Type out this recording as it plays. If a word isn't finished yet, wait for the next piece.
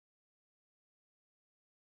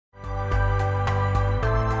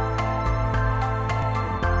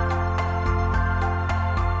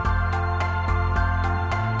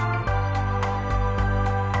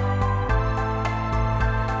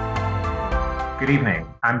Good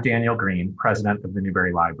evening. I'm Daniel Green, president of the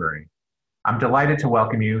Newberry Library. I'm delighted to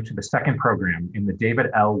welcome you to the second program in the David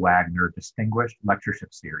L. Wagner Distinguished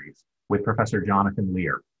Lectureship Series with Professor Jonathan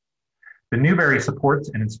Lear. The Newberry supports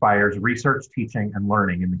and inspires research, teaching, and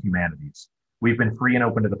learning in the humanities. We've been free and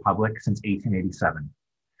open to the public since 1887.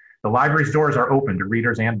 The library's doors are open to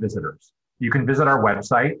readers and visitors. You can visit our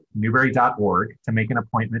website, newberry.org, to make an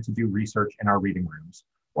appointment to do research in our reading rooms,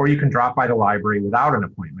 or you can drop by the library without an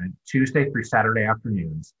appointment Tuesday through Saturday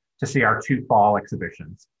afternoons to see our two fall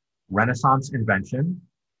exhibitions, Renaissance Invention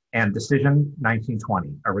and Decision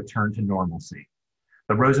 1920, A Return to Normalcy.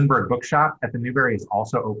 The Rosenberg Bookshop at the Newberry is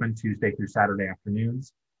also open Tuesday through Saturday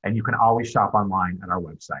afternoons, and you can always shop online at our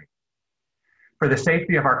website. For the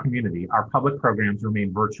safety of our community, our public programs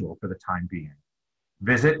remain virtual for the time being.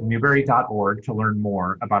 Visit newberry.org to learn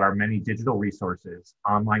more about our many digital resources,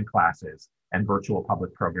 online classes, and virtual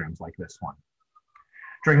public programs like this one.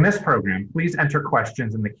 During this program, please enter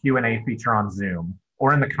questions in the Q&A feature on Zoom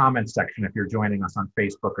or in the comments section if you're joining us on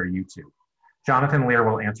Facebook or YouTube. Jonathan Lear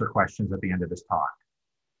will answer questions at the end of this talk.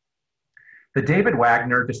 The David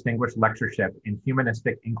Wagner Distinguished Lectureship in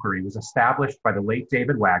Humanistic Inquiry was established by the late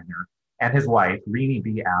David Wagner and his wife, Renee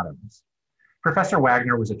B. Adams. Professor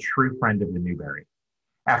Wagner was a true friend of the Newberry.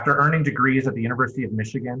 After earning degrees at the University of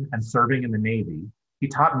Michigan and serving in the Navy, he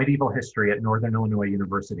taught medieval history at Northern Illinois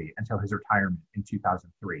University until his retirement in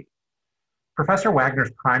 2003. Professor Wagner's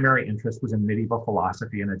primary interest was in medieval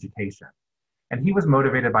philosophy and education, and he was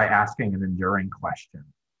motivated by asking an enduring question.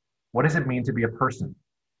 What does it mean to be a person,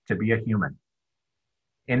 to be a human?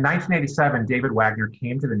 In 1987, David Wagner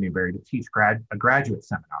came to the Newberry to teach a graduate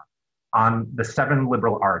seminar on the 7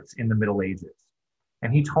 liberal arts in the Middle Ages.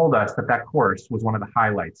 And he told us that that course was one of the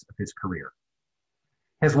highlights of his career.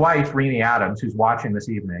 His wife, Renee Adams, who's watching this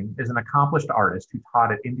evening, is an accomplished artist who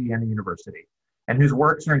taught at Indiana University and whose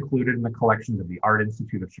works are included in the collections of the Art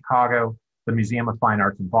Institute of Chicago, the Museum of Fine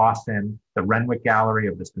Arts in Boston, the Renwick Gallery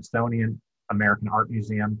of the Smithsonian American Art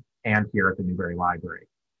Museum, and here at the Newberry Library.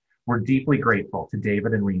 We're deeply grateful to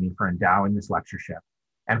David and Renee for endowing this lectureship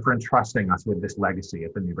and for entrusting us with this legacy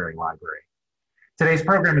at the Newberry Library. Today's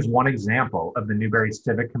program is one example of the Newberry's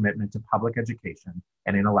civic commitment to public education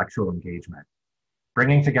and intellectual engagement.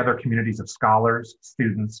 Bringing together communities of scholars,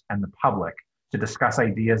 students, and the public to discuss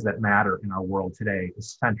ideas that matter in our world today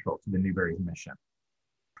is central to the Newberry's mission.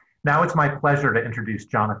 Now it's my pleasure to introduce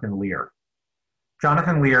Jonathan Lear.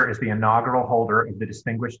 Jonathan Lear is the inaugural holder of the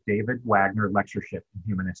Distinguished David Wagner Lectureship in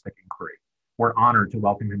Humanistic Inquiry. We're honored to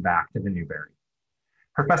welcome him back to the Newberry.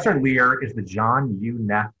 Professor Lear is the John U.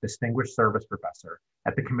 Neff Distinguished Service Professor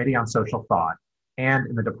at the Committee on Social Thought and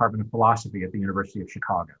in the Department of Philosophy at the University of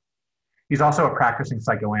Chicago. He's also a practicing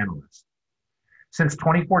psychoanalyst. Since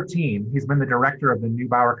 2014, he's been the director of the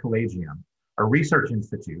Neubauer Collegium, a research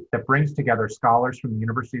institute that brings together scholars from the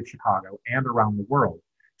University of Chicago and around the world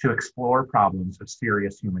to explore problems of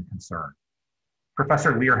serious human concern.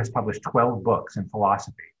 Professor Lear has published 12 books in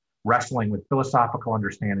philosophy, wrestling with philosophical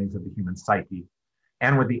understandings of the human psyche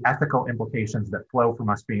and with the ethical implications that flow from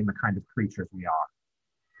us being the kind of creatures we are.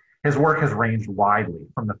 His work has ranged widely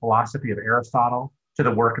from the philosophy of Aristotle to the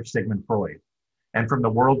work of Sigmund Freud, and from the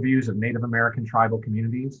worldviews of Native American tribal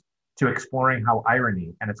communities to exploring how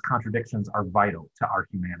irony and its contradictions are vital to our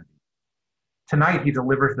humanity. Tonight, he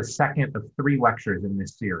delivers the second of 3 lectures in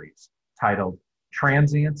this series, titled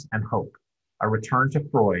Transience and Hope, A Return to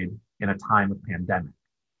Freud in a Time of Pandemic.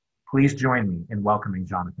 Please join me in welcoming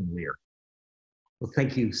Jonathan Lear. Well,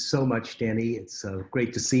 thank you so much, Danny. It's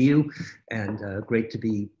great to see you and great to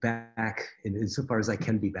be back, insofar as I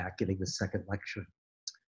can be back, giving the second lecture.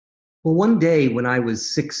 Well, one day when I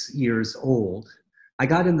was 6 years old, I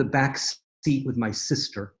got in the back seat with my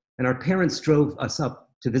sister, and our parents drove us up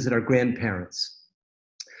to visit our grandparents.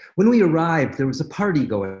 When we arrived, there was a party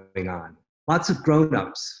going on, lots of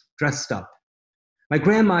grown-ups dressed up. My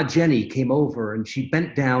grandma Jenny came over and she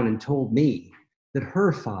bent down and told me that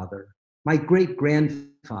her father, my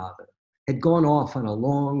great-grandfather, had gone off on a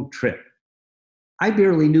long trip. I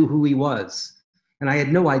barely knew who he was, and I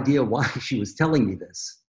had no idea why she was telling me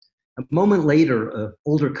this. A moment later, an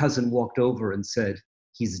older cousin walked over and said,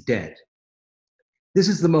 "He's dead." This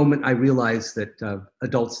is the moment I realized that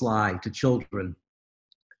adults lie to children.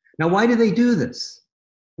 Now, why do they do this?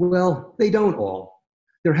 Well, they don't all.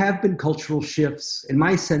 There have been cultural shifts, and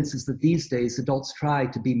my sense is that these days adults try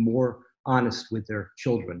to be more honest with their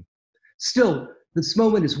children. Still, this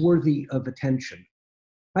moment is worthy of attention.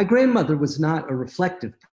 My grandmother was not a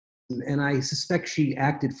reflective person, and I suspect she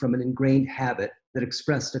acted from an ingrained habit that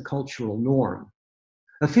expressed a cultural norm.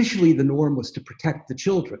 Officially, the norm was to protect the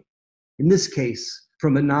children, in this case,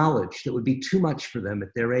 from a knowledge that would be too much for them at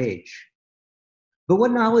their age. But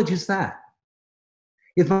what knowledge is that?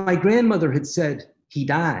 If my grandmother had said, "He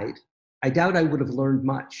died," I doubt I would have learned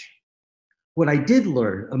much. What I did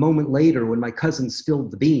learn a moment later when my cousin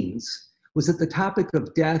spilled the beans was that the topic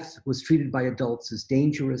of death was treated by adults as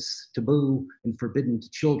dangerous, taboo, and forbidden to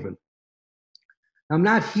children. I'm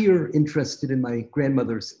not here interested in my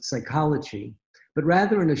grandmother's psychology, but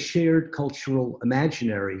rather in a shared cultural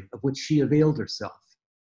imaginary of which she availed herself.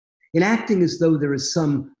 In acting as though there is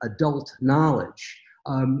some adult knowledge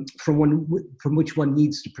from which one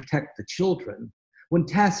needs to protect the children, one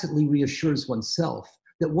tacitly reassures oneself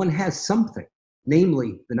that one has something,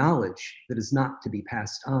 namely the knowledge that is not to be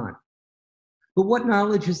passed on. But what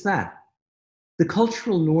knowledge is that? The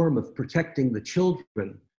cultural norm of protecting the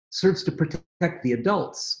children serves to protect the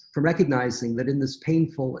adults from recognizing that in this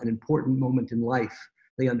painful and important moment in life,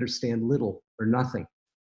 they understand little or nothing.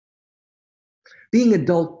 Being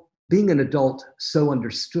an adult so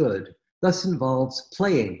understood thus involves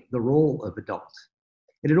playing the role of adult.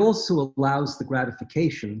 And it also allows the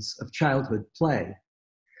gratifications of childhood play.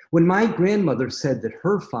 When my grandmother said that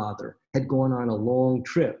her father had gone on a long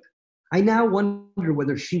trip, I now wonder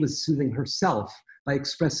whether she was soothing herself by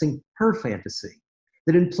expressing her fantasy,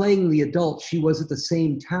 that in playing the adult, she was at the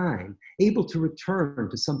same time able to return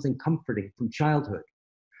to something comforting from childhood.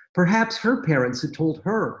 Perhaps her parents had told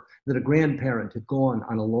her that a grandparent had gone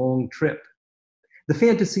on a long trip. The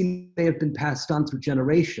fantasy may have been passed on through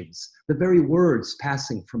generations, the very words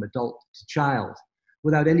passing from adult to child,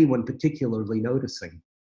 without anyone particularly noticing.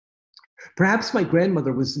 Perhaps my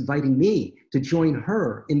grandmother was inviting me to join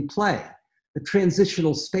her in play, a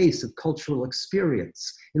transitional space of cultural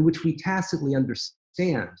experience in which we tacitly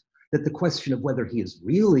understand that the question of whether he is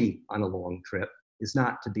really on a long trip is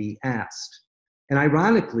not to be asked. And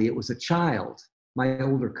ironically, it was a child, my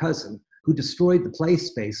older cousin, who destroyed the play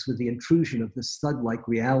space with the intrusion of this thud-like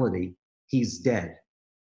reality: he's dead.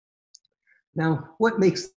 Now, what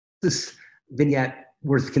makes this vignette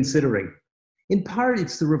worth considering? In part,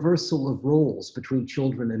 it's the reversal of roles between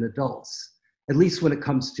children and adults, at least when it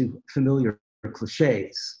comes to familiar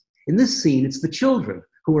cliches. In this scene, it's the children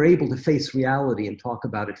who are able to face reality and talk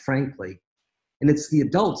about it frankly, and it's the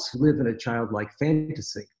adults who live in a childlike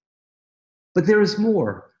fantasy. But there is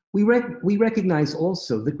more. We recognize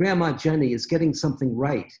also that Grandma Jenny is getting something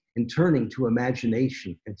right in turning to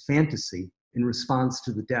imagination and fantasy in response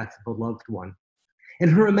to the death of a loved one.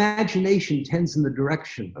 And her imagination tends in the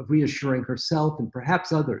direction of reassuring herself and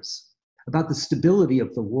perhaps others about the stability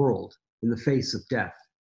of the world in the face of death.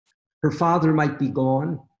 Her father might be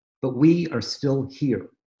gone, but we are still here.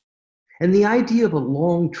 And the idea of a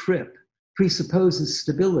long trip presupposes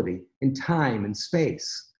stability in time and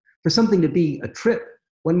space. For something to be a trip,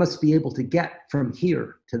 one must be able to get from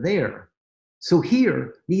here to there. So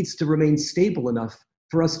here needs to remain stable enough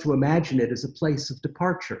for us to imagine it as a place of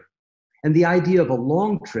departure. And the idea of a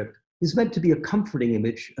long trip is meant to be a comforting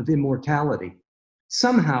image of immortality.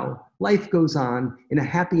 Somehow, life goes on in a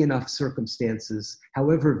happy enough circumstances,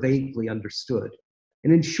 however vaguely understood.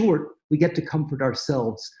 And in short, we get to comfort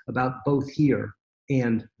ourselves about both here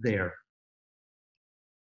and there.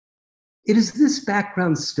 It is this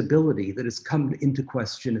background stability that has come into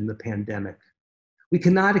question in the pandemic. We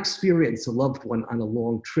cannot experience a loved one on a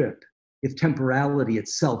long trip if temporality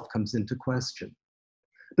itself comes into question.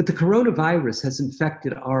 But the coronavirus has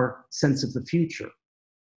infected our sense of the future.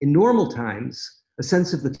 In normal times, a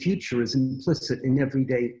sense of the future is implicit in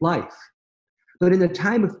everyday life. But in a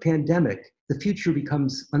time of pandemic, the future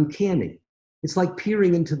becomes uncanny. It's like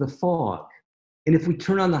peering into the fog. And if we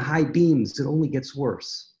turn on the high beams, it only gets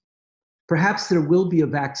worse. Perhaps there will be a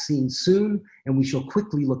vaccine soon, and we shall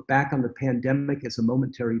quickly look back on the pandemic as a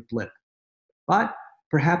momentary blip. But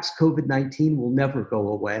perhaps COVID-19 will never go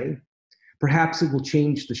away. Perhaps it will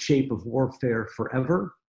change the shape of warfare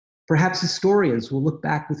forever. Perhaps historians will look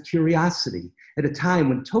back with curiosity at a time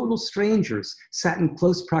when total strangers sat in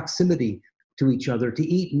close proximity to each other to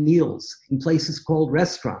eat meals in places called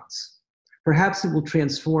restaurants. Perhaps it will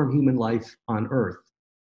transform human life on Earth.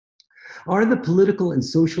 Are the political and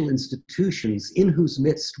social institutions in whose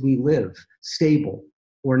midst we live stable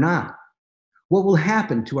or not? What will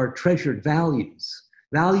happen to our treasured values,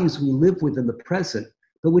 values we live with in the present,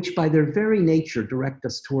 but which by their very nature direct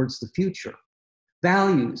us towards the future?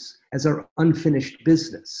 Values as our unfinished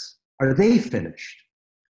business. Are they finished?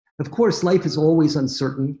 Of course, life is always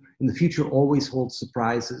uncertain and the future always holds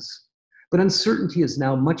surprises, but uncertainty is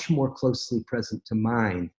now much more closely present to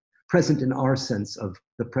mind, present in our sense of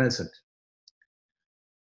the present.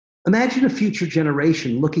 Imagine a future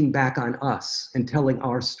generation looking back on us and telling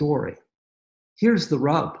our story. Here's the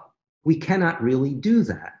rub. We cannot really do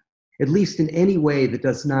that. at least in any way that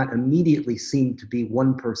does not immediately seem to be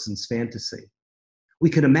one person's fantasy. We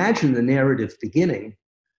can imagine the narrative beginning.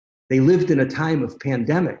 They lived in a time of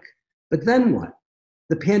pandemic, but then what?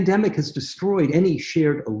 The pandemic has destroyed any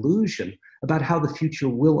shared illusion about how the future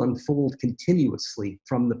will unfold continuously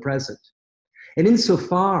from the present. And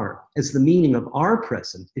insofar as the meaning of our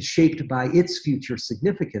present is shaped by its future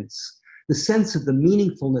significance, the sense of the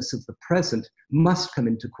meaningfulness of the present must come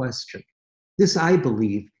into question. This, I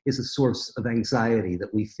believe, is a source of anxiety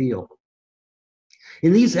that we feel.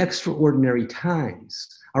 In these extraordinary times,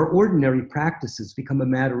 our ordinary practices become a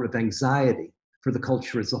matter of anxiety for the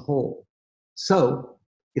culture as a whole. So,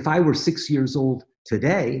 if I were 6 years old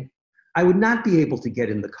today, I would not be able to get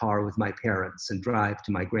in the car with my parents and drive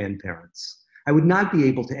to my grandparents. I would not be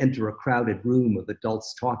able to enter a crowded room of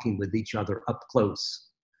adults talking with each other up close.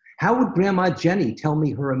 How would Grandma Jenny tell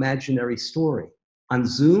me her imaginary story? On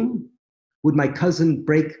Zoom? Would my cousin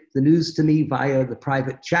break the news to me via the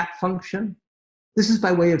private chat function? This is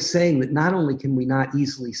by way of saying that not only can we not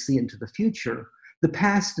easily see into the future, the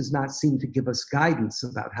past does not seem to give us guidance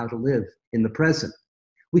about how to live in the present.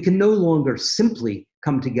 We can no longer simply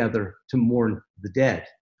come together to mourn the dead,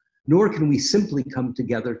 nor can we simply come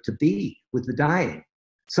together to be with the dying.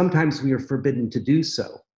 Sometimes we are forbidden to do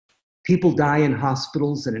so. People die in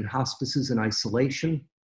hospitals and in hospices in isolation,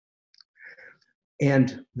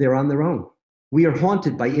 and they're on their own. We are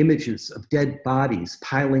haunted by images of dead bodies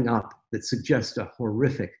piling up that suggest a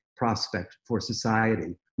horrific prospect for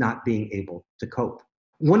society not being able to cope.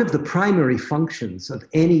 One of the primary functions of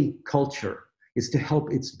any culture is to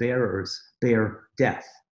help its bearers bear death.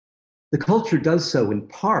 The culture does so in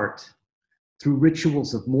part through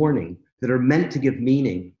rituals of mourning that are meant to give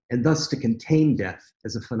meaning and thus to contain death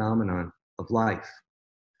as a phenomenon of life.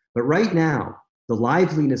 But right now, the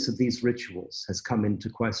liveliness of these rituals has come into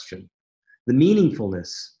question. The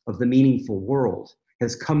meaningfulness of the meaningful world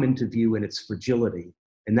has come into view in its fragility,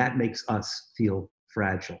 and that makes us feel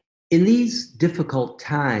fragile. In these difficult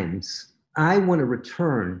times, I want to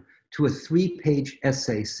return to a 3-page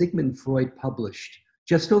essay Sigmund Freud published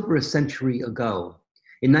just over a century ago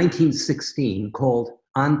in 1916 called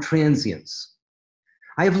On Transience.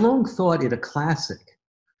 I have long thought it a classic,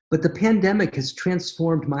 but the pandemic has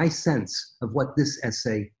transformed my sense of what this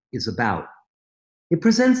essay is about. It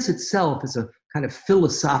presents itself as a kind of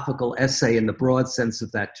philosophical essay in the broad sense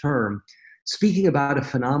of that term, speaking about a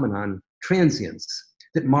phenomenon, transience,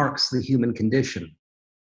 that marks the human condition.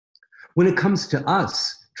 When it comes to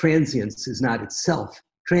us, transience is not itself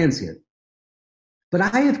transient. But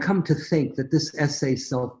I have come to think that this essay's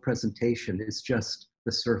self-presentation is just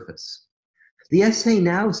the surface. The essay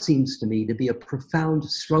now seems to me to be a profound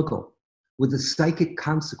struggle with the psychic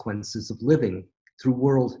consequences of living through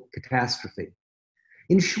world catastrophe.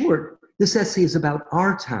 In short, this essay is about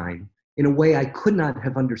our time in a way I could not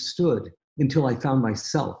have understood until I found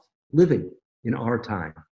myself living in our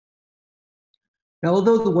time. Now,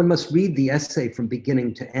 although one must read the essay from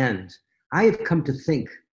beginning to end, I have come to think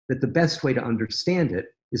that the best way to understand it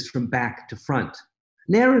is from back to front.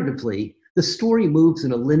 Narratively, the story moves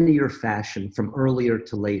in a linear fashion from earlier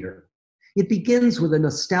to later. It begins with a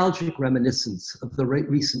nostalgic reminiscence of the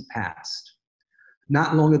recent past.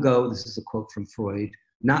 Not long ago, this is a quote from Freud,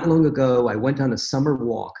 not long ago, I went on a summer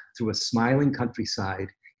walk through a smiling countryside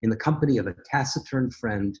in the company of a taciturn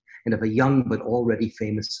friend and of a young but already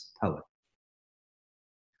famous poet.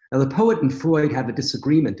 Now, the poet and Freud have a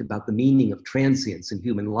disagreement about the meaning of transience in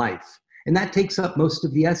human life, and that takes up most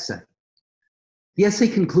of the essay. The essay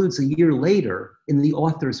concludes a year later in the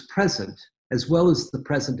author's present, as well as the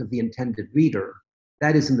present of the intended reader,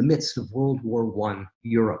 that is in the midst of World War I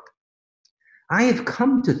Europe. I have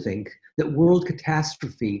come to think that world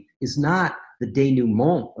catastrophe is not the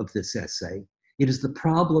denouement of this essay, it is the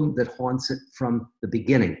problem that haunts it from the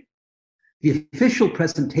beginning. The official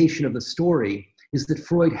presentation of the story is that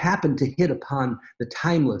Freud happened to hit upon the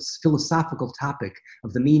timeless philosophical topic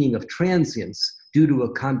of the meaning of transience due to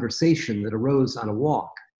a conversation that arose on a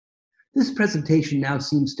walk. This presentation now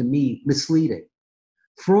seems to me misleading.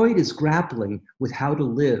 Freud is grappling with how to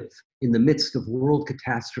live in the midst of world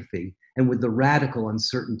catastrophe and with the radical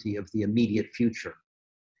uncertainty of the immediate future.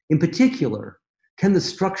 In particular, can the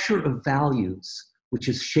structure of values which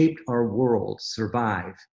has shaped our world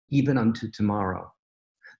survive even unto tomorrow?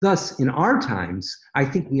 Thus, in our times, I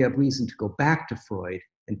think we have reason to go back to Freud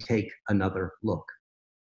and take another look.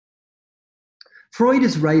 Freud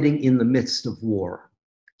is writing in the midst of war.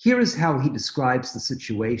 Here is how he describes the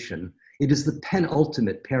situation. It is the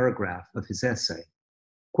penultimate paragraph of his essay.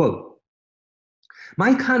 Quote,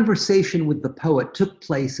 "My conversation with the poet took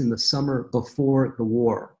place in the summer before the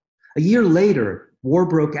war. A year later, war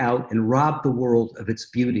broke out and robbed the world of its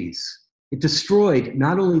beauties. It destroyed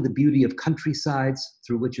not only the beauty of countrysides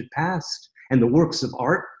through which it passed and the works of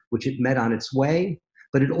art which it met on its way,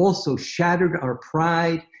 but it also shattered our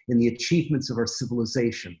pride in the achievements of our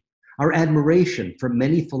civilization, our admiration for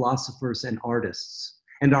many philosophers and artists,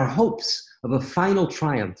 and our hopes of a final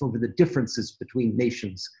triumph over the differences between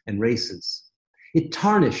nations and races. It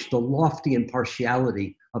tarnished the lofty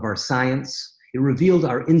impartiality of our science. It revealed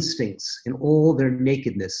our instincts in all their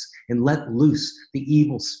nakedness and let loose the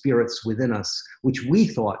evil spirits within us, which we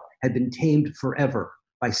thought had been tamed forever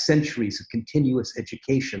by centuries of continuous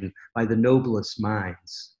education by the noblest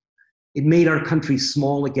minds. It made our country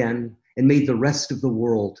small again and made the rest of the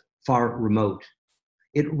world far remote.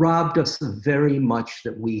 It robbed us of very much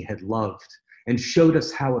that we had loved and showed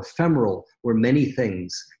us how ephemeral were many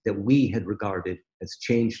things that we had regarded as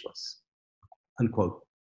changeless. Unquote.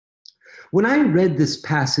 When I read this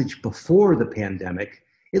passage before the pandemic,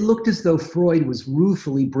 it looked as though Freud was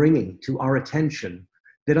ruefully bringing to our attention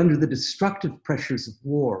that under the destructive pressures of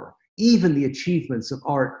war, even the achievements of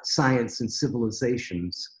art, science, and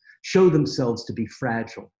civilizations show themselves to be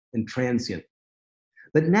fragile and transient.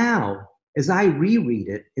 But now, as I reread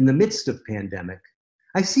it in the midst of pandemic,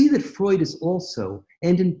 I see that Freud is also,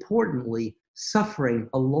 and importantly, suffering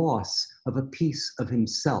a loss of a piece of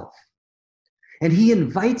himself. And he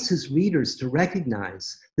invites his readers to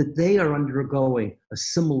recognize that they are undergoing a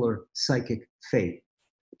similar psychic fate.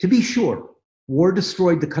 To be sure, war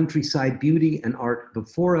destroyed the countryside beauty and art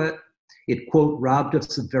before it. It, quote, robbed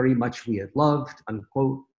us of very much we had loved,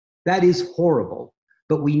 unquote. That is horrible,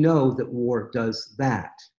 but we know that war does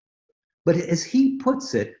that. But as he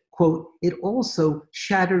puts it, quote, it also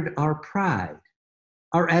shattered our pride,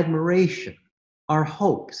 our admiration, our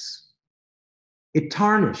hopes. It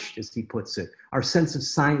tarnished, as he puts it, our sense of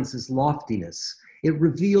science's loftiness. It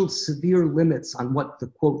revealed severe limits on what the,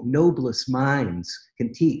 quote, noblest minds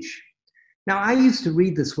can teach. Now, I used to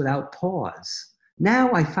read this without pause.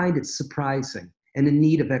 Now I find it surprising and in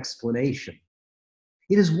need of explanation.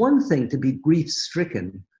 It is one thing to be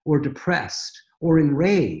grief-stricken or depressed or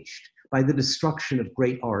enraged by the destruction of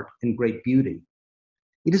great art and great beauty.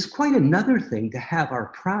 It is quite another thing to have our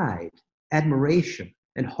pride, admiration,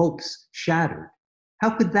 and hopes shattered. How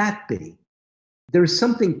could that be? There is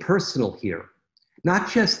something personal here, not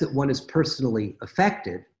just that one is personally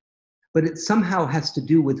affected, but it somehow has to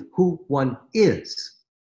do with who one is.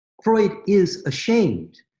 Freud is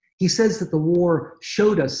ashamed. He says that the war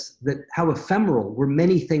showed us that how ephemeral were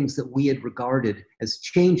many things that we had regarded as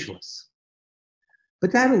changeless.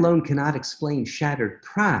 But that alone cannot explain shattered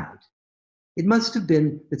pride. It must have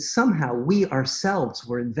been that somehow we ourselves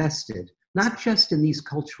were invested, not just in these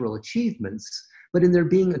cultural achievements, but in their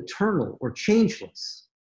being eternal or changeless.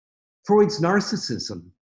 Freud's narcissism,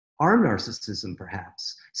 our narcissism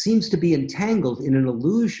perhaps, seems to be entangled in an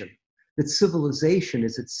illusion that civilization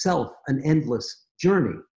is itself an endless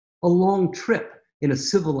journey, a long trip in a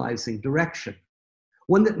civilizing direction,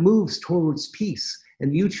 one that moves towards peace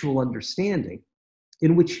and mutual understanding,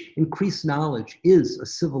 in which increased knowledge is a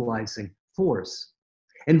civilizing force,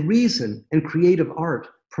 and reason and creative art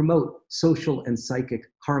promote social and psychic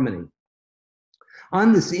harmony.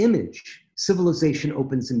 On this image, civilization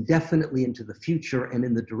opens indefinitely into the future and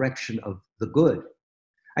in the direction of the good.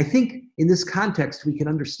 I think in this context, we can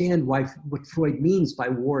understand what Freud means by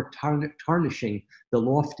war tarnishing the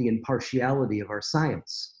lofty impartiality of our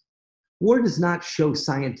science. War does not show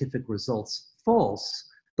scientific results false,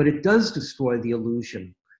 but it does destroy the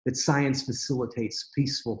illusion that science facilitates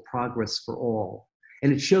peaceful progress for all,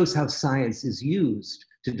 and it shows how science is used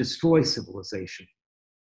to destroy civilization.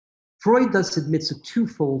 Freud thus admits a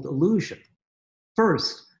twofold illusion.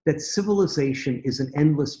 First, that civilization is an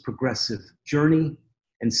endless progressive journey,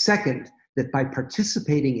 and second, that by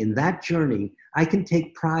participating in that journey, I can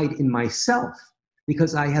take pride in myself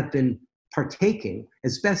because I have been partaking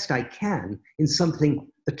as best I can in something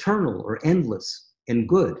eternal or endless and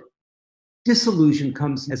good. Disillusion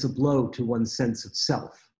comes as a blow to one's sense of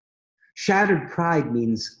self. Shattered pride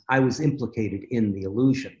means I was implicated in the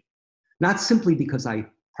illusion, not simply because I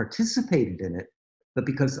participated in it, but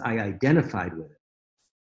because I identified with it.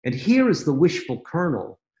 And here is the wishful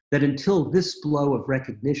kernel that until this blow of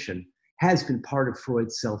recognition has been part of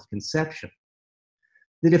Freud's self-conception.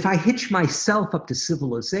 That if I hitch myself up to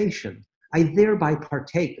civilization, I thereby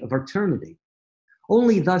partake of eternity.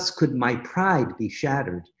 Only thus could my pride be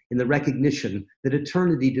shattered in the recognition that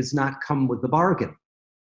eternity does not come with the bargain.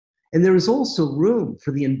 And there is also room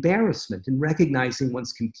for the embarrassment in recognizing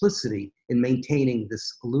one's complicity in maintaining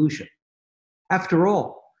this illusion. After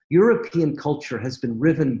all, European culture has been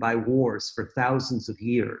riven by wars for thousands of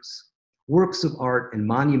years. Works of art and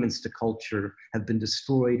monuments to culture have been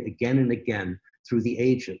destroyed again and again through the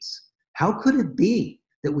ages. How could it be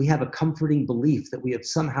that we have a comforting belief that we have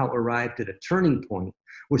somehow arrived at a turning point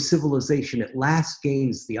where civilization at last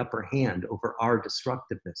gains the upper hand over our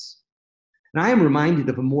destructiveness? And I am reminded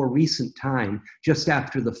of a more recent time, just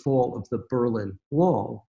after the fall of the Berlin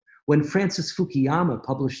Wall, when Francis Fukuyama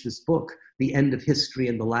published this book, The End of History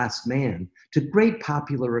and the Last Man, to great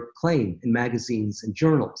popular acclaim in magazines and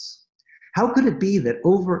journals. How could it be that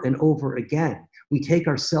over and over again, we take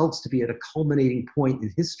ourselves to be at a culminating point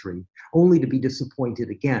in history, only to be disappointed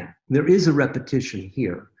again? There is a repetition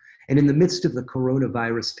here. And in the midst of the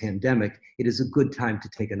coronavirus pandemic, it is a good time to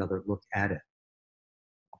take another look at it.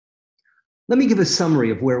 Let me give a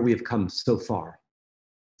summary of where we have come so far.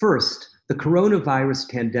 First, the coronavirus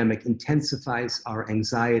pandemic intensifies our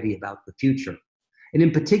anxiety about the future, and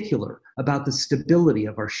in particular, about the stability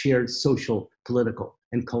of our shared social, political,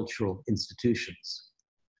 and cultural institutions.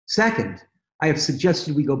 Second, I have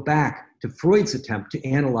suggested we go back to Freud's attempt to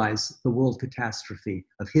analyze the world catastrophe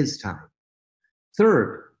of his time.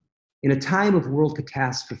 Third, in a time of world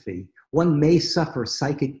catastrophe, one may suffer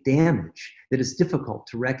psychic damage that is difficult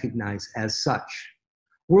to recognize as such.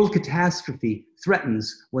 World catastrophe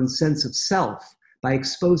threatens one's sense of self by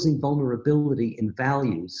exposing vulnerability in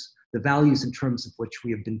values, the values in terms of which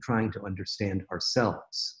we have been trying to understand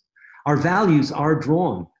ourselves. Our values are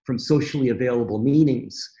drawn from socially available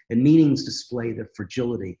meanings, and meanings display their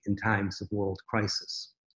fragility in times of world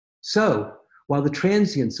crisis. So, while the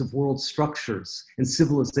transience of world structures and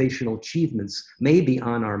civilizational achievements may be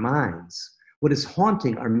on our minds, what is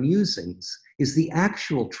haunting our musings is the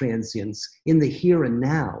actual transience in the here and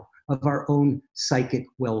now of our own psychic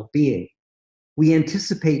well-being. We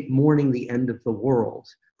anticipate mourning the end of the world,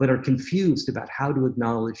 but are confused about how to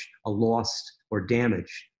acknowledge a lost or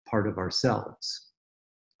damaged part of ourselves.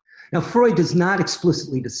 Now, Freud does not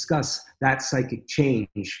explicitly discuss that psychic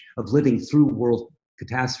change of living through world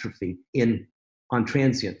catastrophe on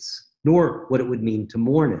transience, nor what it would mean to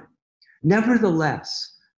mourn it.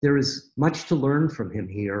 Nevertheless, there is much to learn from him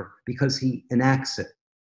here because he enacts it.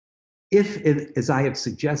 If, as I have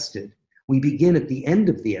suggested, we begin at the end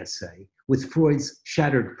of the essay with Freud's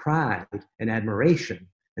shattered pride and admiration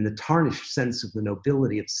and the tarnished sense of the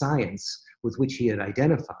nobility of science with which he had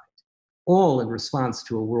identified, all in response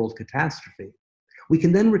to a world catastrophe, we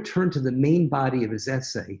can then return to the main body of his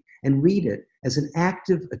essay and read it as an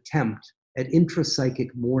active attempt at intrapsychic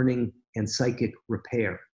mourning and psychic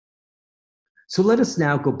repair. So let us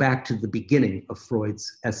now go back to the beginning of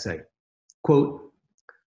Freud's essay. Quote,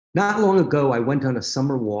 "Not long ago, I went on a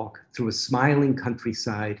summer walk through a smiling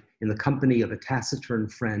countryside in the company of a taciturn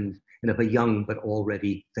friend and of a young but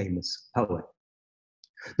already famous poet.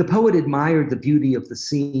 The poet admired the beauty of the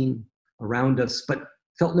scene around us, but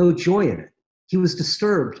felt no joy in it. He was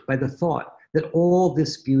disturbed by the thought that all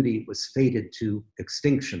this beauty was fated to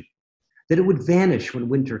extinction, that it would vanish when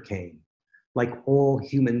winter came, like all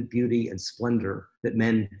human beauty and splendor that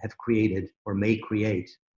men have created or may create.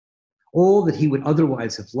 All that he would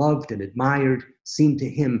otherwise have loved and admired seemed to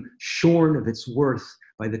him shorn of its worth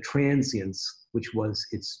by the transience which was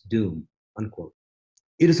its doom," unquote.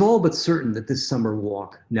 It is all but certain that this summer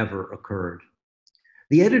walk never occurred.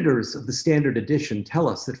 The editors of the Standard Edition tell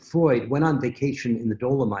us that Freud went on vacation in the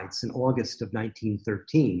Dolomites in August of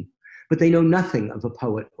 1913, but they know nothing of a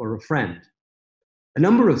poet or a friend. A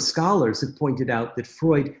number of scholars have pointed out that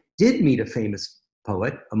Freud did meet a famous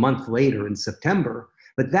poet a month later in September,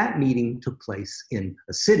 but that meeting took place in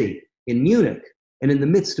a city, in Munich, and in the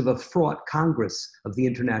midst of a fraught congress of the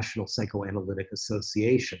International Psychoanalytic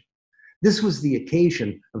Association. This was the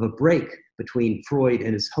occasion of a break between Freud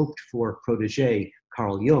and his hoped-for protege,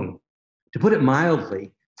 Carl Jung. To put it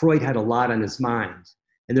mildly, Freud had a lot on his mind,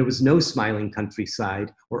 and there was no smiling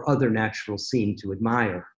countryside or other natural scene to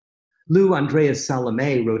admire. Lou Andreas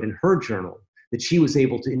Salome wrote in her journal that she was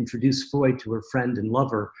able to introduce Freud to her friend and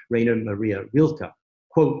lover, Rainer Maria Rilke.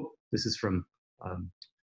 Quote, this is from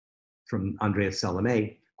Andreas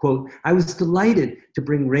Salome, quote, "I was delighted to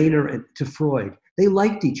bring Rainer to Freud. They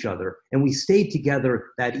liked each other, and we stayed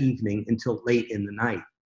together that evening until late in the night."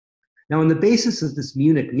 Now, on the basis of this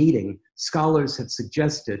Munich meeting, scholars have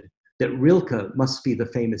suggested that Rilke must be the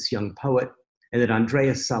famous young poet, and that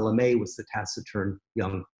Andreas Salome was the taciturn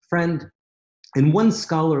young friend. And one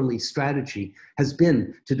scholarly strategy has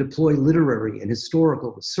been to deploy literary and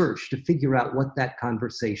historical research to figure out what that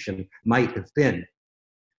conversation might have been.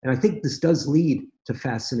 And I think this does lead to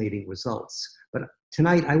fascinating results. But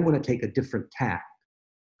tonight, I want to take a different tack.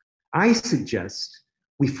 I suggest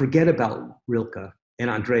we forget about Rilke and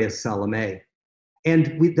Andreas Salome,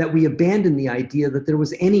 and that we abandon the idea that there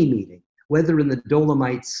was any meeting, whether in the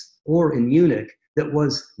Dolomites or in Munich, that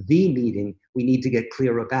was the meeting we need to get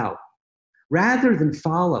clear about. Rather than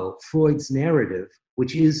follow Freud's narrative,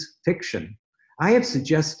 which is fiction, I have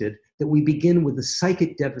suggested that we begin with the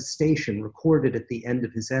psychic devastation recorded at the end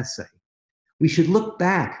of his essay. We should look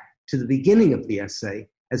back to the beginning of the essay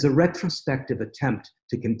as a retrospective attempt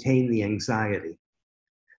to contain the anxiety.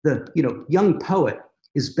 The young poet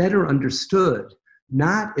is better understood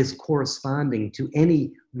not as corresponding to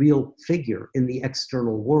any real figure in the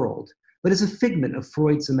external world, but as a figment of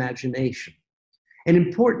Freud's imagination. And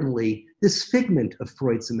importantly, this figment of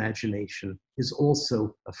Freud's imagination is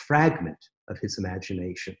also a fragment of his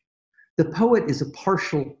imagination. The poet is a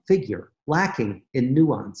partial figure, lacking in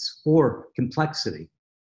nuance or complexity.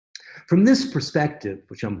 From this perspective,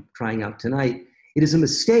 which I'm trying out tonight, it is a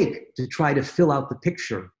mistake to try to fill out the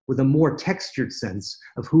picture with a more textured sense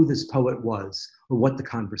of who this poet was or what the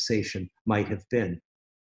conversation might have been.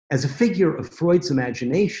 As a figure of Freud's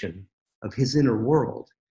imagination, of his inner world,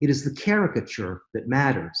 it is the caricature that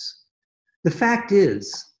matters. The fact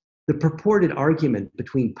is, the purported argument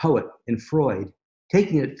between poet and Freud,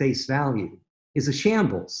 taking it at face value, is a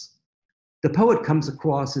shambles. The poet comes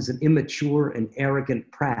across as an immature and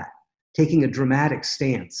arrogant prat, taking a dramatic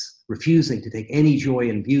stance, refusing to take any joy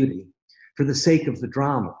in beauty for the sake of the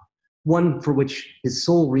drama, one for which his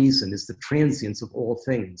sole reason is the transience of all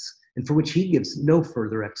things, and for which he gives no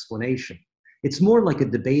further explanation. It's more like a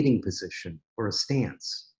debating position or a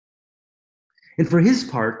stance. And for his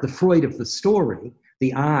part, the Freud of the story,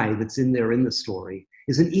 the I that's in there in the story,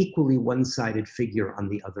 is an equally one-sided figure on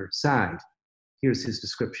the other side. Here's his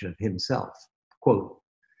description of himself, quote,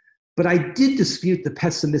 "But I did dispute the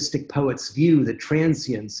pessimistic poet's view that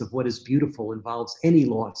transience of what is beautiful involves any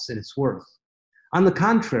loss in its worth. On the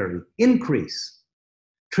contrary, increase.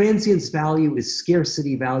 Transience value is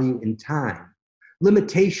scarcity value in time.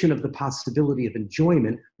 Limitation of the possibility of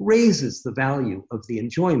enjoyment raises the value of the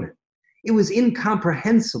enjoyment. It was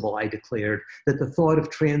incomprehensible, I declared, that the thought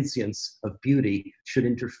of transience of beauty should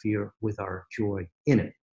interfere with our joy in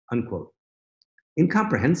it," unquote.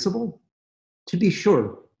 Incomprehensible? To be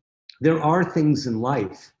sure, there are things in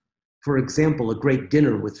life, for example, a great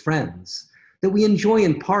dinner with friends, that we enjoy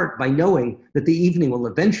in part by knowing that the evening will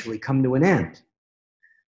eventually come to an end.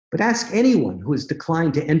 But ask anyone who has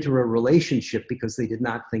declined to enter a relationship because they did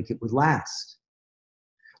not think it would last.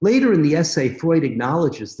 Later in the essay, Freud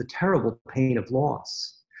acknowledges the terrible pain of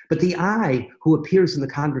loss. But the I who appears in the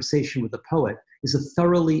conversation with the poet is a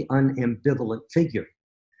thoroughly unambivalent figure.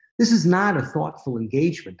 This is not a thoughtful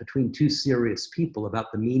engagement between two serious people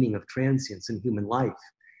about the meaning of transience in human life.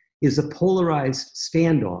 It is a polarized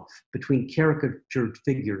standoff between caricatured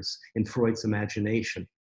figures in Freud's imagination.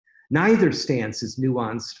 Neither stance is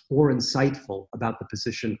nuanced or insightful about the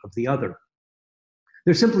position of the other.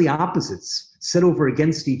 They're simply opposites set over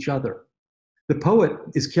against each other. The poet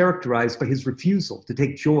is characterized by his refusal to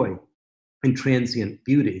take joy in transient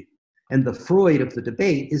beauty, and the Freud of the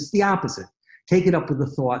debate is the opposite. Take it up with the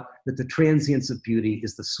thought that the transience of beauty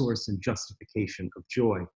is the source and justification of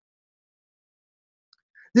joy.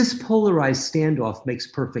 This polarized standoff makes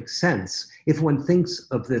perfect sense if one thinks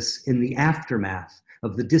of this in the aftermath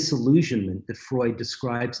of the disillusionment that Freud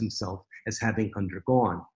describes himself as having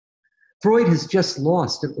undergone. Freud has just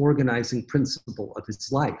lost an organizing principle of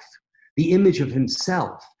his life, the image of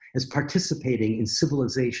himself as participating in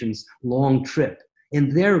civilization's long trip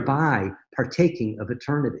and thereby partaking of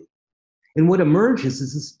eternity. And what emerges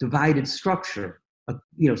is this divided structure, a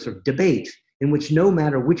sort of debate in which no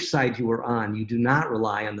matter which side you are on, you do not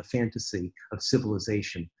rely on the fantasy of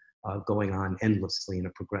civilization going on endlessly in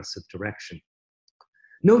a progressive direction.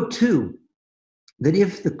 Note too, that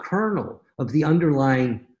if the kernel of the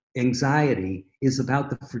underlying anxiety is about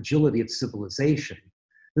the fragility of civilization,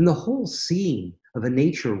 then the whole scene of a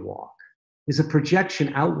nature walk is a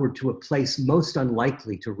projection outward to a place most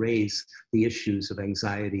unlikely to raise the issues of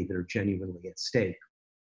anxiety that are genuinely at stake.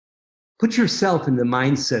 Put yourself in the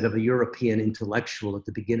mindset of a European intellectual at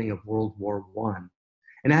the beginning of World War I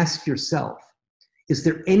and ask yourself, is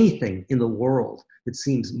there anything in the world that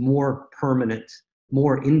seems more permanent,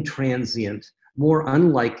 more intransient, more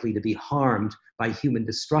unlikely to be harmed by human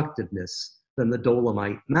destructiveness than the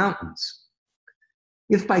Dolomite Mountains?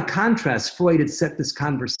 If by contrast, Freud had set this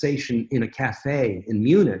conversation in a cafe in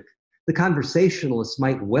Munich, the conversationalist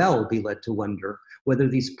might well be led to wonder whether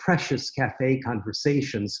these precious cafe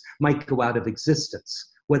conversations might go out of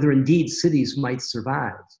existence, whether indeed cities might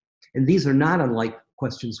survive. And these are not unlike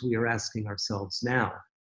questions we are asking ourselves now.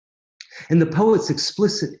 And the poet's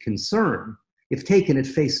explicit concern if taken at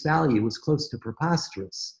face value, was close to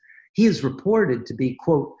preposterous. He is reported to be,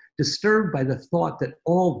 quote, disturbed by the thought that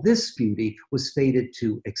all this beauty was fated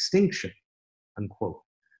to extinction, unquote.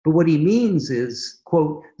 But what he means is,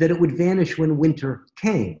 quote, that it would vanish when winter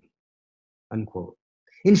came, unquote.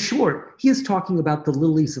 In short, he is talking about the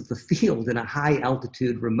lilies of the field in a high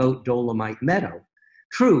altitude, remote Dolomite meadow.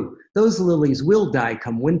 True, those lilies will die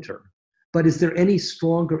come winter, but is there any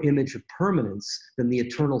stronger image of permanence than the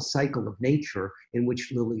eternal cycle of nature in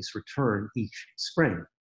which lilies return each spring?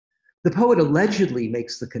 The poet allegedly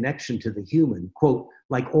makes the connection to the human, quote,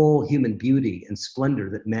 like all human beauty and splendor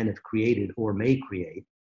that men have created or may create.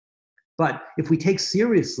 But if we take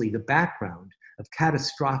seriously the background of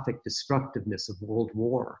catastrophic destructiveness of world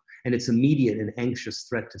war and its immediate and anxious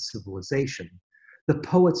threat to civilization, the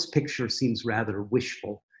poet's picture seems rather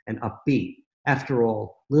wishful and upbeat. After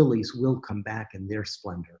all, lilies will come back in their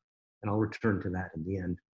splendor. And I'll return to that in the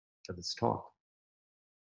end of this talk.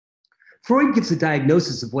 Freud gives a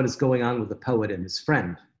diagnosis of what is going on with the poet and his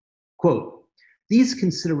friend. Quote, these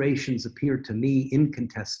considerations appear to me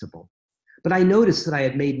incontestable, but I noticed that I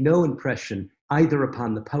had made no impression either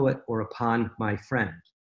upon the poet or upon my friend.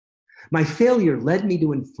 My failure led me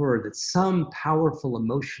to infer that some powerful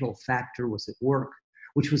emotional factor was at work,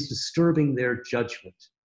 which was disturbing their judgment.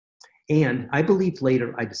 And I believe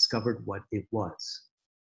later I discovered what it was.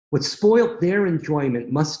 What spoiled their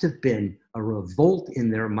enjoyment must have been a revolt in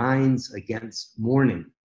their minds against mourning.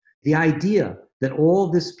 The idea that all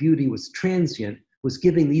this beauty was transient was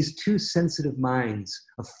giving these two sensitive minds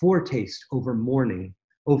a foretaste over mourning,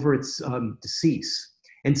 over its decease.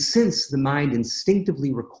 And since the mind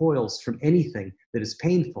instinctively recoils from anything that is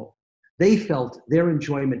painful, they felt their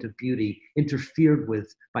enjoyment of beauty interfered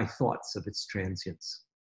with by thoughts of its transience.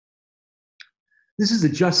 This is a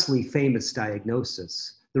justly famous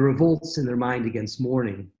diagnosis. The revolts in their mind against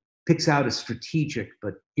mourning picks out a strategic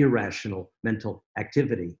but irrational mental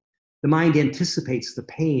activity. The mind anticipates the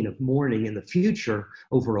pain of mourning in the future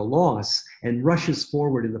over a loss and rushes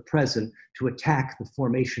forward in the present to attack the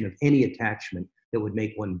formation of any attachment that would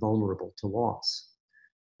make one vulnerable to loss.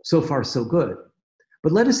 So far, so good.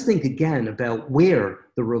 But let us think again about where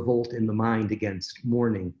the revolt in the mind against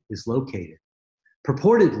mourning is located.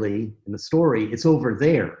 Purportedly, in the story, it's over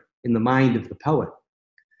there in the mind of the poet.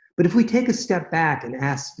 But if we take a step back and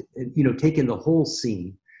take in the whole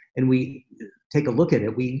scene and we take a look at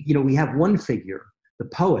it, we have one figure, the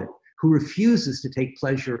poet, who refuses to take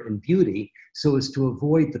pleasure in beauty so as to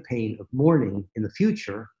avoid the pain of mourning in the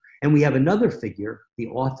future. And we have another figure, the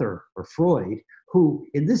author or Freud, who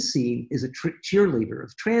in this scene is a cheerleader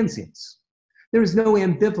of transience. There is no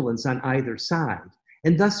ambivalence on either side,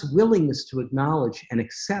 and thus willingness to acknowledge and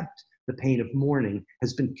accept the pain of mourning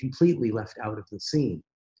has been completely left out of the scene.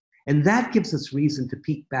 And that gives us reason to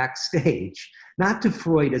peek backstage, not to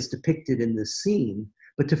Freud as depicted in this scene,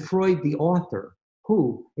 but to Freud, the author,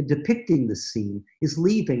 who, in depicting this scene, is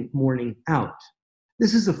leaving mourning out.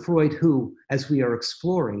 This is a Freud who, as we are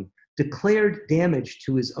exploring, declared damage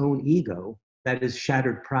to his own ego, that is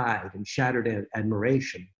shattered pride and shattered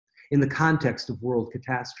admiration, in the context of world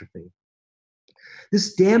catastrophe.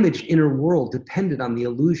 This damaged inner world depended on the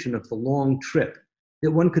illusion of the long trip, that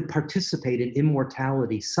one could participate in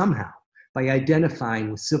immortality somehow by identifying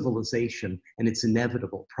with civilization and its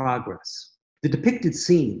inevitable progress. The depicted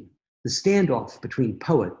scene, the standoff between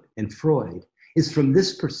poet and Freud, is from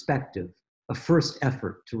this perspective a first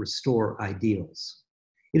effort to restore ideals.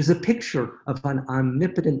 It is a picture of an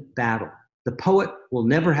omnipotent battle. The poet will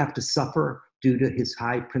never have to suffer due to his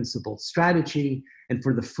high-principled strategy, and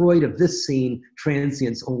for the Freud of this scene,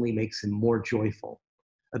 transience only makes him more joyful.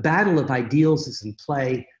 A battle of ideals is in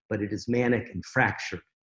play, but it is manic and fractured.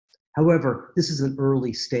 However, this is an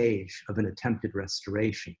early stage of an attempted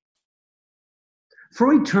restoration.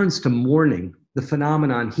 Freud turns to mourning, the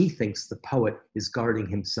phenomenon he thinks the poet is guarding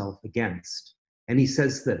himself against. And he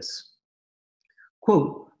says this,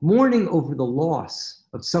 quote, mourning over the loss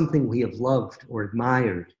of something we have loved or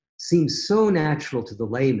admired seems so natural to the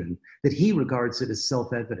layman that he regards it as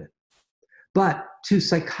self-evident. But to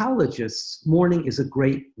psychologists, mourning is a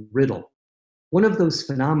great riddle, one of those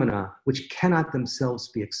phenomena which cannot themselves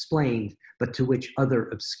be explained, but to which other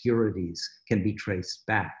obscurities can be traced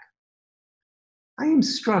back. I am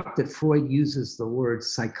struck that Freud uses the word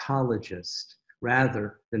psychologist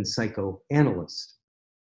rather than psychoanalyst.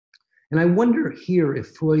 And I wonder here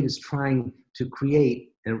if Freud is trying to create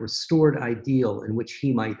a restored ideal in which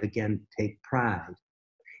he might again take pride.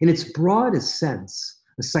 In its broadest sense,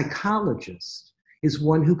 a psychologist is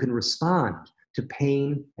one who can respond to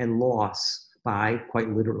pain and loss by,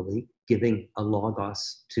 quite literally, giving a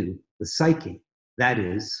logos to the psyche. That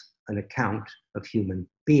is, an account of human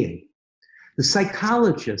being. The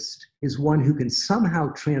psychologist is one who can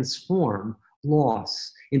somehow transform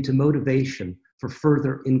loss into motivation for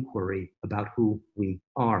further inquiry about who we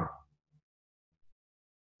are.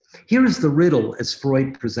 Here is the riddle as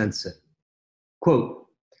Freud presents it. Quote,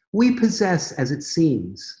 "We possess, as it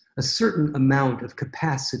seems, a certain amount of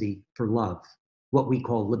capacity for love, what we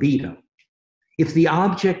call libido. If the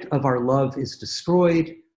object of our love is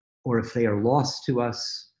destroyed, or if they are lost to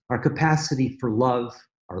us, our capacity for love,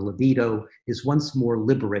 our libido, is once more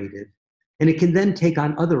liberated, and it can then take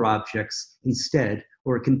on other objects instead,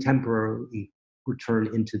 or it can temporarily return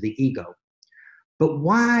into the ego. But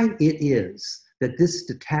why it is that this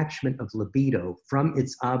detachment of libido from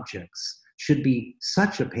its objects should be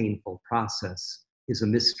such a painful process is a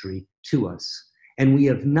mystery to us, and we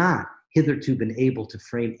have not hitherto been able to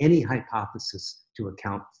frame any hypothesis to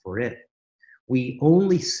account for it. We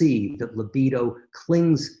only see that libido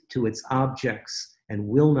clings to its objects and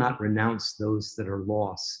will not renounce those that are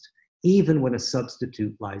lost, even when a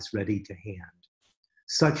substitute lies ready to hand.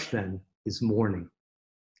 Such then is mourning,"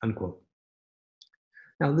 unquote.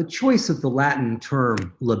 Now, the choice of the Latin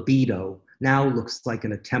term libido now looks like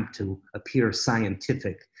an attempt to appear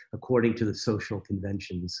scientific according to the social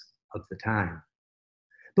conventions of the time.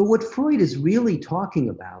 But what Freud is really talking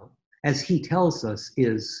about, as he tells us,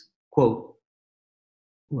 is, quote,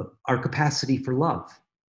 our capacity for love.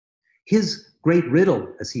 His great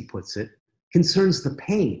riddle, as he puts it, concerns the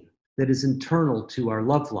pain that is internal to our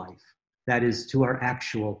love life, that is, to our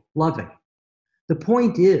actual loving. The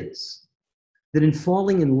point is that in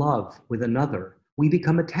falling in love with another, we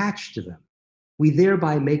become attached to them. We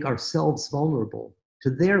thereby make ourselves vulnerable to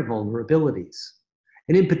their vulnerabilities,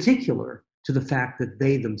 and in particular, to the fact that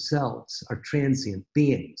they themselves are transient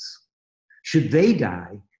beings. Should they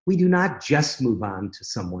die, we do not just move on to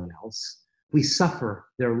someone else, we suffer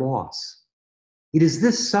their loss. It is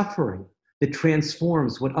this suffering that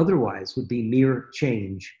transforms what otherwise would be mere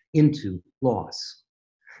change into loss.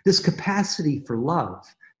 This capacity for love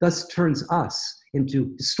thus turns us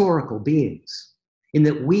into historical beings, in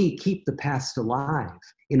that we keep the past alive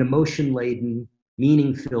in emotion-laden,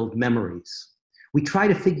 meaning-filled memories. We try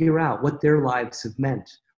to figure out what their lives have meant,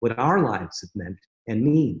 what our lives have meant and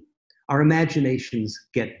mean. Our imaginations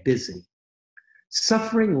get busy.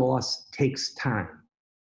 Suffering loss takes time,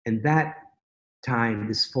 and that time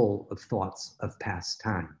is full of thoughts of past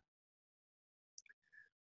time.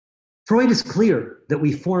 Freud is clear that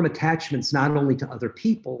we form attachments not only to other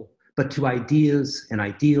people, but to ideas and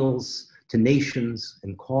ideals, to nations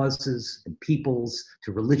and causes and peoples,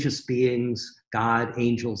 to religious beings, God,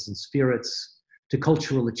 angels, and spirits, to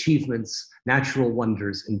cultural achievements, natural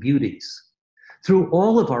wonders, and beauties. Through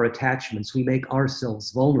all of our attachments, we make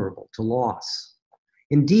ourselves vulnerable to loss.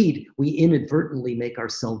 Indeed, we inadvertently make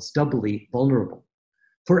ourselves doubly vulnerable.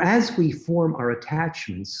 For as we form our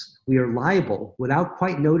attachments, we are liable, without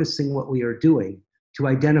quite noticing what we are doing, to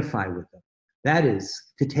identify with them. That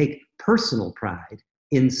is, to take personal pride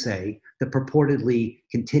in, say, the purportedly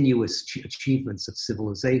continuous achievements of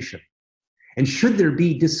civilization. And should there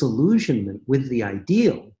be disillusionment with the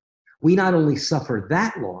ideal, we not only suffer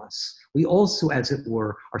that loss, we also, as it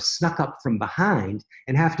were, are snuck up from behind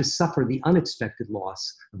and have to suffer the unexpected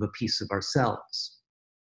loss of a piece of ourselves.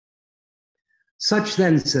 Such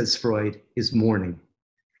then, says Freud, is mourning.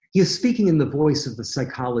 He is speaking in the voice of the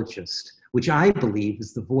psychologist, which I believe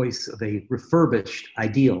is the voice of a refurbished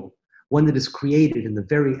ideal, one that is created in the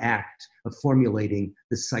very act of formulating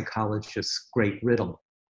the psychologist's great riddle.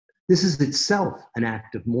 This is itself an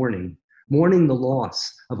act of mourning, mourning the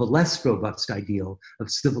loss of a less robust ideal of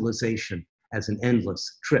civilization as an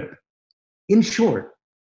endless trip. In short,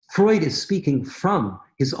 Freud is speaking from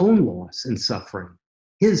his own loss and suffering.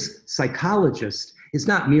 His psychologist is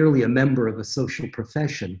not merely a member of a social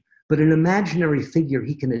profession, but an imaginary figure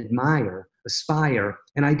he can admire, aspire,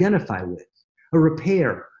 and identify with, a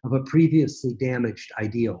repair of a previously damaged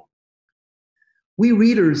ideal. We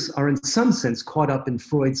readers are in some sense caught up in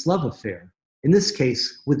Freud's love affair, in this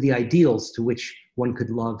case with the ideals to which one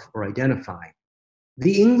could love or identify.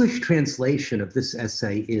 The English translation of this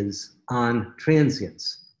essay is on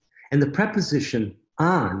transience, and the preposition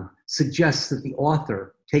on suggests that the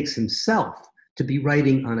author takes himself to be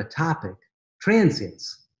writing on a topic,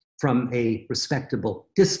 transience, from a respectable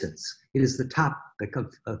distance. It is the topic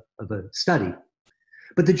of a study.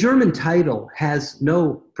 But the German title has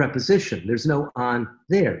no preposition. There's no on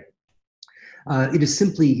there. It is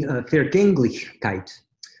simply Vergänglichkeit.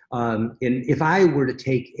 And if I were to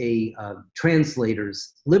take a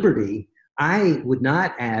translator's liberty, I would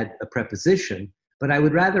not add a preposition, but I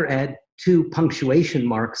would rather add 2 punctuation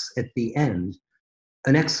marks at the end,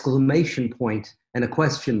 an exclamation point and a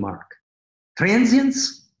question mark.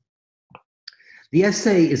 Transience? The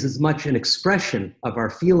essay is as much an expression of our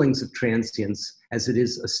feelings of transience as it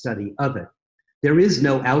is a study of it. There is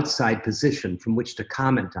no outside position from which to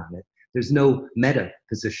comment on it. There's no meta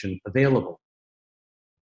position available.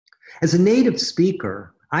 As a native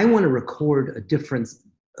speaker, I want to record a difference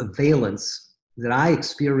of valence that I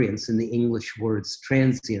experience in the English words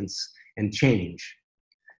transience and change.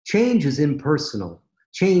 Change is impersonal.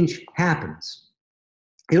 Change happens.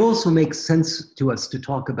 It also makes sense to us to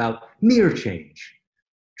talk about mere change.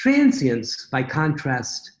 Transience, by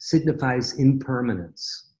contrast, signifies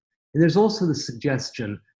impermanence. And there's also the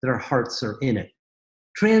suggestion that our hearts are in it.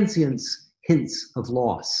 Transience hints of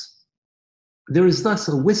loss. There is thus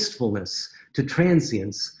a wistfulness to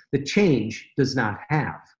transience that change does not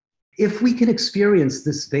have. If we can experience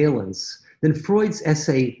this valence, then Freud's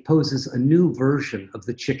essay poses a new version of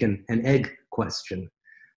the chicken and egg question.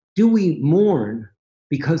 Do we mourn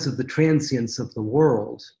because of the transience of the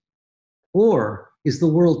world? Or is the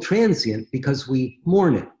world transient because we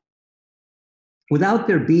mourn it? Without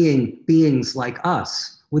there being beings like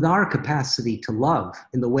us, with our capacity to love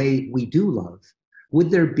in the way we do love, would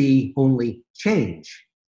there be only change?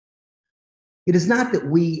 It is not that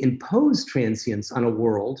we impose transience on a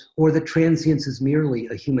world or that transience is merely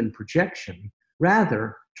a human projection.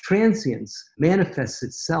 Rather, transience manifests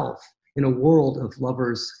itself in a world of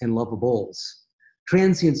lovers and lovables.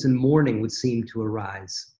 Transience and mourning would seem to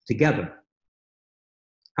arise together.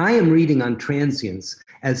 I am reading on transience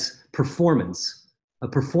as performance, a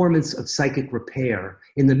performance of psychic repair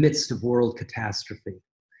in the midst of world catastrophe.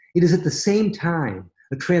 It is at the same time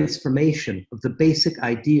a transformation of the basic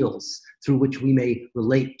ideals through which we may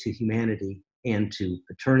relate to humanity and to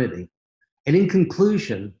eternity. And in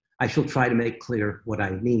conclusion, I shall try to make clear what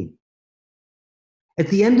I mean. At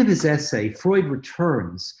the end of his essay, Freud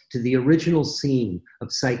returns to the original scene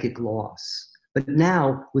of psychic loss, but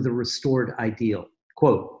now with a restored ideal.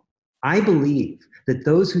 Quote, I believe that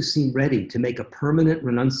those who seem ready to make a permanent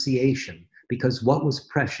renunciation because what was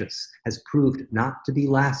precious has proved not to be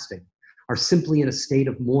lasting are simply in a state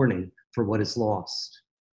of mourning for what is lost.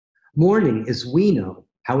 Mourning, as we know,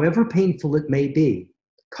 however painful it may be,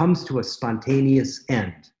 comes to a spontaneous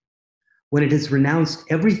end. When it has renounced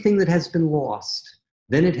everything that has been lost,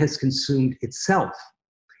 then it has consumed itself,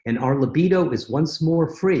 and our libido is once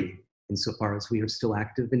more free, insofar as we are still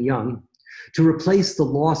active and young, to replace the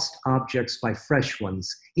lost objects by fresh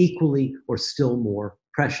ones, equally or still more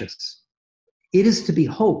precious. It is to be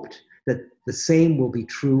hoped that the same will be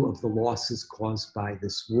true of the losses caused by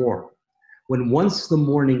this war. When once the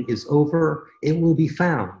mourning is over, it will be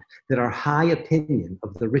found that our high opinion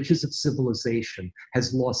of the riches of civilization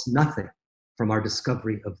has lost nothing from our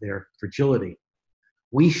discovery of their fragility.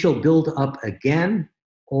 We shall build up again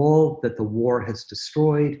all that the war has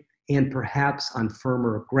destroyed, and perhaps on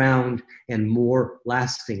firmer ground and more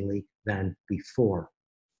lastingly than before,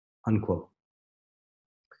 unquote.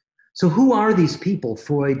 So who are these people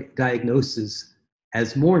Freud diagnoses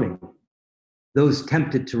as mourning? Those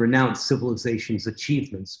tempted to renounce civilization's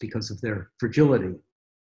achievements because of their fragility.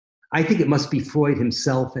 I think it must be Freud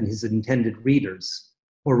himself and his intended readers,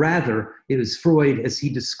 or rather, it is Freud as he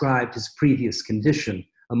described his previous condition,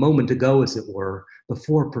 a moment ago, as it were,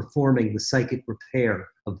 before performing the psychic repair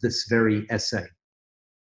of this very essay.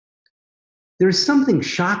 There is something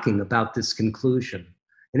shocking about this conclusion,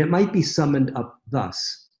 and it might be summed up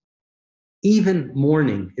thus. Even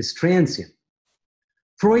mourning is transient.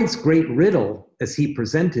 Freud's great riddle, as he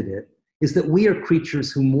presented it, is that we are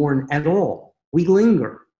creatures who mourn at all. We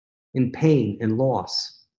linger in pain and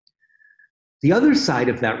loss. The other side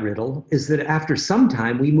of that riddle is that after some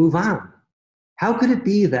time we move on. How could it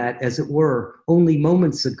be that, as it were, only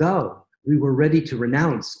moments ago, we were ready to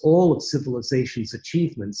renounce all of civilization's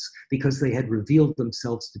achievements because they had revealed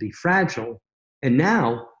themselves to be fragile, and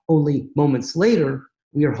now, only moments later,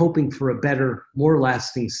 we are hoping for a better, more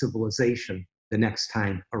lasting civilization the next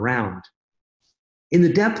time around? In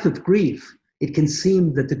the depth of grief, it can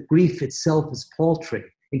seem that the grief itself is paltry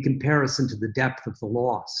in comparison to the depth of the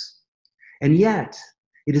loss. And yet,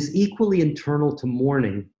 it is equally internal to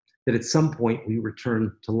mourning that at some point we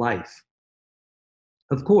return to life.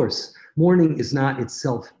 Of course, mourning is not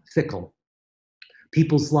itself fickle.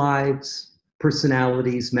 People's lives,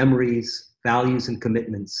 personalities, memories, values, and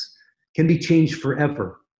commitments can be changed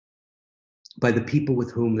forever by the people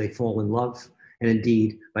with whom they fall in love, and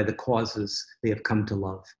indeed by the causes they have come to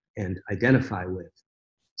love and identify with.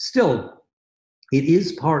 Still, it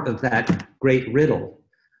is part of that great riddle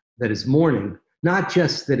that is mourning, not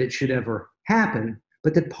just that it should ever happen,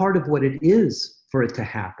 but that part of what it is for it to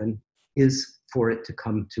happen is for it to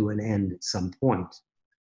come to an end at some point.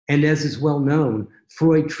 And as is well known,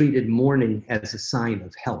 Freud treated mourning as a sign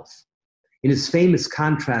of health. In his famous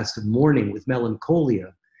contrast of mourning with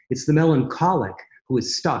melancholia, it's the melancholic who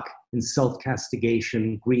is stuck in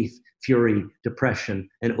self-castigation, grief, fury, depression,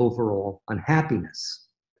 and overall unhappiness.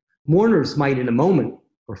 Mourners might in a moment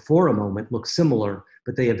or for a moment look similar,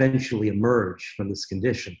 but they eventually emerge from this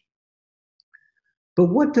condition. But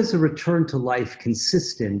what does a return to life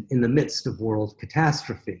consist in the midst of world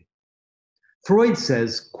catastrophe? Freud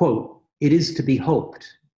says, quote, "It is to be hoped."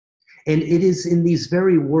 And it is in these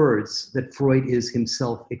very words that Freud is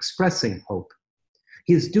himself expressing hope.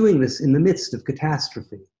 He is doing this in the midst of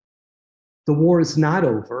catastrophe. The war is not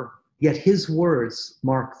over, yet his words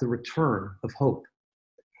mark the return of hope.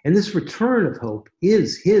 And this return of hope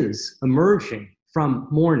is his emerging from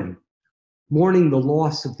mourning the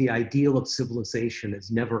loss of the ideal of civilization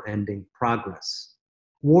as never-ending progress.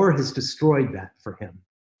 War has destroyed that for him.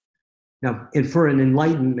 Now, and for an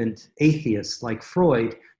Enlightenment atheist like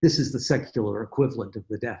Freud, this is the secular equivalent of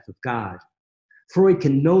the death of God. Freud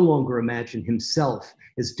can no longer imagine himself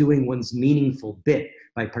as doing one's meaningful bit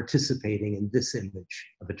by participating in this image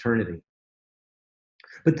of eternity.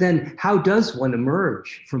 But then, how does one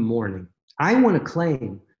emerge from mourning? I want to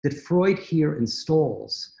claim that Freud here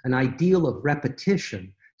installs an ideal of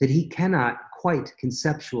repetition that he cannot quite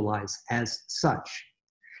conceptualize as such.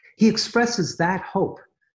 He expresses that hope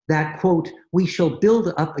that, quote, "we shall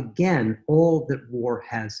build up again all that war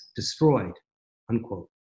has destroyed," unquote.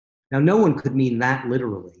 Now, no one could mean that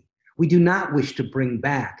literally. We do not wish to bring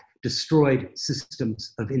back destroyed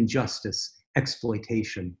systems of injustice,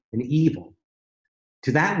 exploitation, and evil.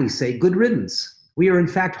 To that we say, good riddance. We are in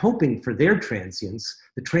fact hoping for their transience,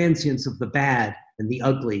 the transience of the bad and the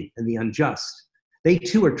ugly and the unjust. They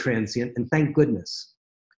too are transient, and thank goodness.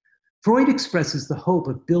 Freud expresses the hope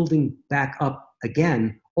of building back up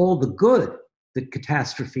again all the good that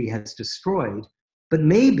catastrophe has destroyed, but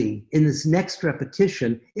maybe in this next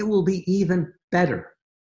repetition, it will be even better.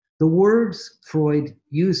 The words Freud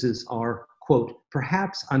uses are, quote,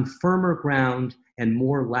 "perhaps on firmer ground and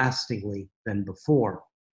more lastingly than before."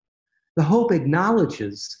 The hope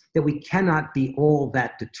acknowledges that we cannot be all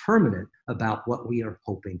that determinate about what we are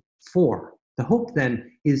hoping for. The hope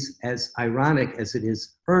then is as ironic as it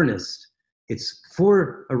is earnest. It's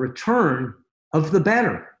for a return of the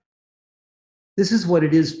better. This is what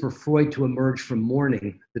it is for Freud to emerge from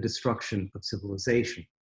mourning the destruction of civilization.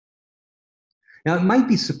 Now, it might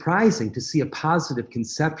be surprising to see a positive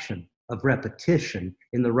conception of repetition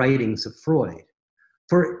in the writings of Freud.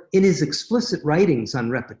 For in his explicit writings on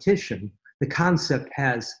repetition, the concept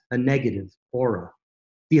has a negative aura.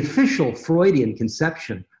 The official Freudian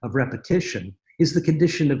conception of repetition is the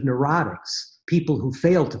condition of neurotics, people who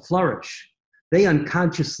fail to flourish. They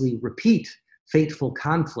unconsciously repeat fateful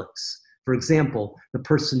conflicts. For example, the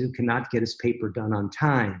person who cannot get his paper done on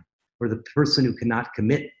time, or the person who cannot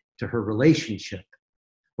commit to her relationship,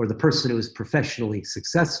 or the person who is professionally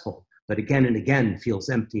successful, but again and again feels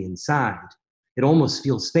empty inside. It almost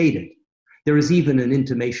feels fated. There is even an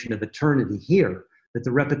intimation of eternity here, that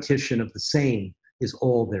the repetition of the same is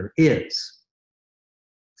all there is.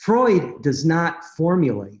 Freud does not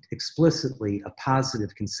formulate explicitly a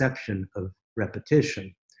positive conception of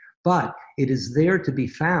repetition, but it is there to be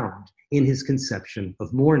found in his conception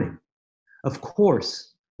of mourning. Of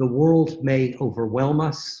course, the world may overwhelm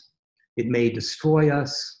us, it may destroy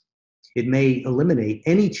us, it may eliminate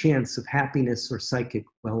any chance of happiness or psychic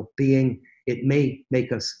well-being. It may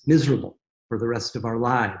make us miserable for the rest of our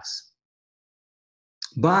lives.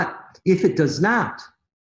 But if it does not,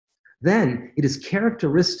 then it is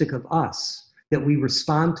characteristic of us that we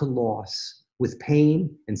respond to loss with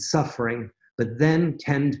pain and suffering, but then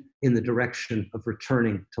tend in the direction of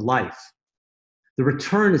returning to life. The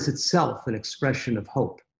return is itself an expression of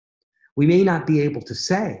hope. We may not be able to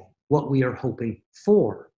say what we are hoping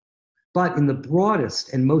for, but in the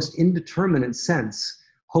broadest and most indeterminate sense,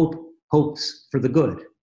 hope hopes for the good.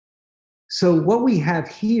 So what we have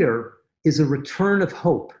here is a return of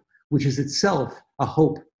hope, which is itself a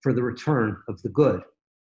hope for the return of the good.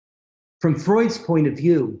 From Freud's point of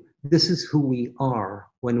view, this is who we are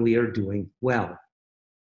when we are doing well.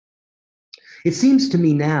 It seems to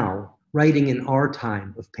me now, writing in our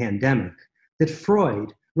time of pandemic, that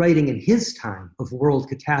Freud, writing in his time of world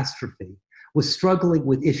catastrophe, was struggling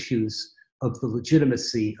with issues of the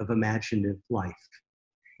legitimacy of imaginative life.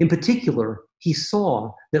 In particular, he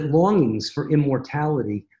saw that longings for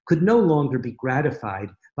immortality could no longer be gratified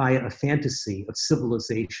by a fantasy of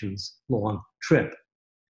civilization's long trip.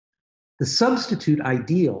 The substitute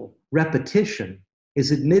ideal, repetition,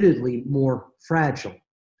 is admittedly more fragile,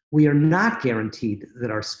 We are not guaranteed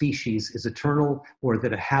that our species is eternal or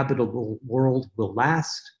that a habitable world will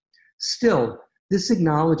last. Still, this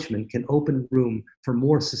acknowledgement can open room for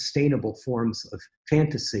more sustainable forms of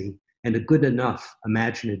fantasy and a good enough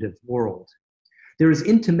imaginative world. There is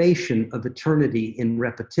intimation of eternity in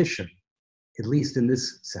repetition, at least in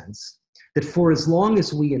this sense, that for as long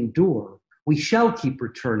as we endure, we shall keep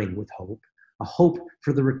returning with hope, a hope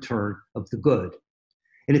for the return of the good.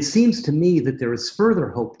 And it seems to me that there is further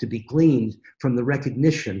hope to be gleaned from the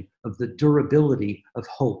recognition of the durability of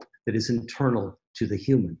hope that is internal to the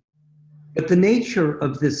human. But the nature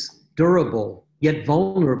of this durable yet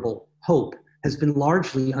vulnerable hope has been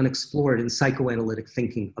largely unexplored in psychoanalytic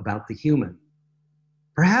thinking about the human.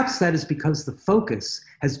 Perhaps that is because the focus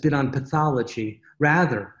has been on pathology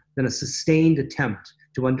rather than a sustained attempt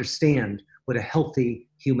to understand what a healthy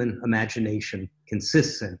human imagination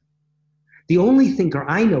consists in. The only thinker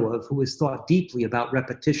I know of who has thought deeply about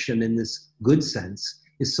repetition in this good sense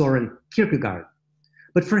is Søren Kierkegaard.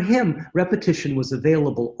 But for him, repetition was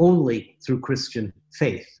available only through Christian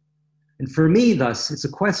faith. And for me, thus, it's a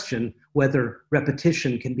question whether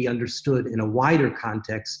repetition can be understood in a wider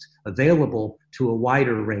context, available to a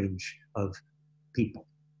wider range of people.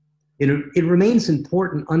 It remains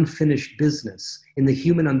important unfinished business in the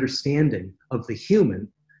human understanding of the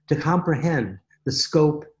human to comprehend the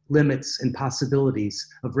scope, limits, and possibilities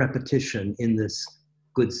of repetition in this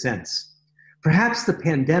good sense. Perhaps the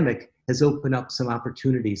pandemic has opened up some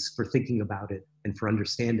opportunities for thinking about it and for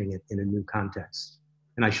understanding it in a new context.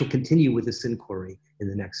 And I shall continue with this inquiry in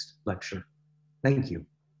the next lecture. Thank you.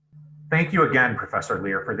 Thank you again, Professor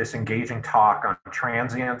Lear, for this engaging talk on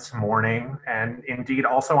transience, mourning, and indeed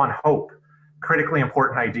also on hope, critically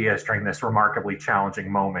important ideas during this remarkably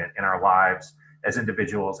challenging moment in our lives as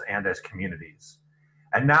individuals and as communities.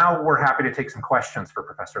 And now we're happy to take some questions for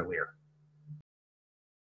Professor Lear.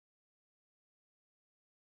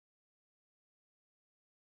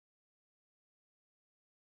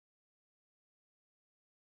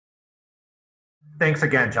 Thanks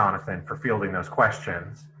again, Jonathan, for fielding those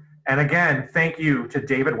questions. And again, thank you to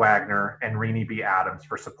David Wagner and Renee B. Adams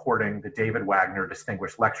for supporting the David Wagner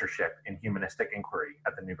Distinguished Lectureship in Humanistic Inquiry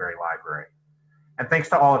at the Newberry Library. And thanks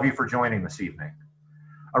to all of you for joining this evening.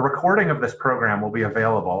 A recording of this program will be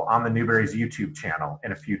available on the Newberry's YouTube channel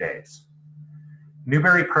in a few days.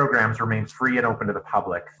 Newberry Programs remains free and open to the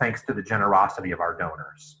public thanks to the generosity of our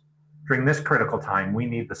donors. During this critical time, we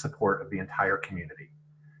need the support of the entire community.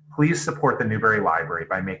 Please support the Newberry Library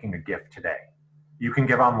by making a gift today. You can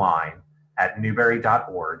give online at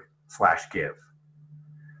newberry.org/give.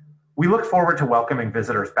 We look forward to welcoming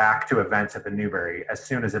visitors back to events at the Newberry as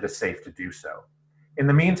soon as it is safe to do so. In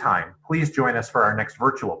the meantime, please join us for our next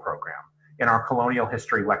virtual program in our Colonial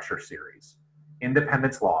History Lecture Series,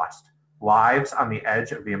 Independence Lost, Lives on the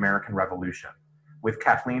Edge of the American Revolution, with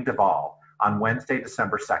Kathleen Duvall on Wednesday,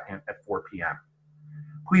 December 2nd at 4 p.m.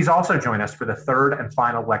 Please also join us for the third and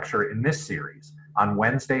final lecture in this series on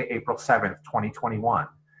Wednesday, April 7th, 2021,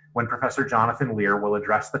 when Professor Jonathan Lear will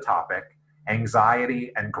address the topic,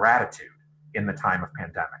 Anxiety and Gratitude in the Time of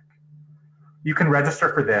Pandemic. You can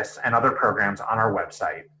register for this and other programs on our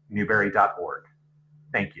website, newberry.org.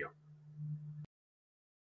 Thank you.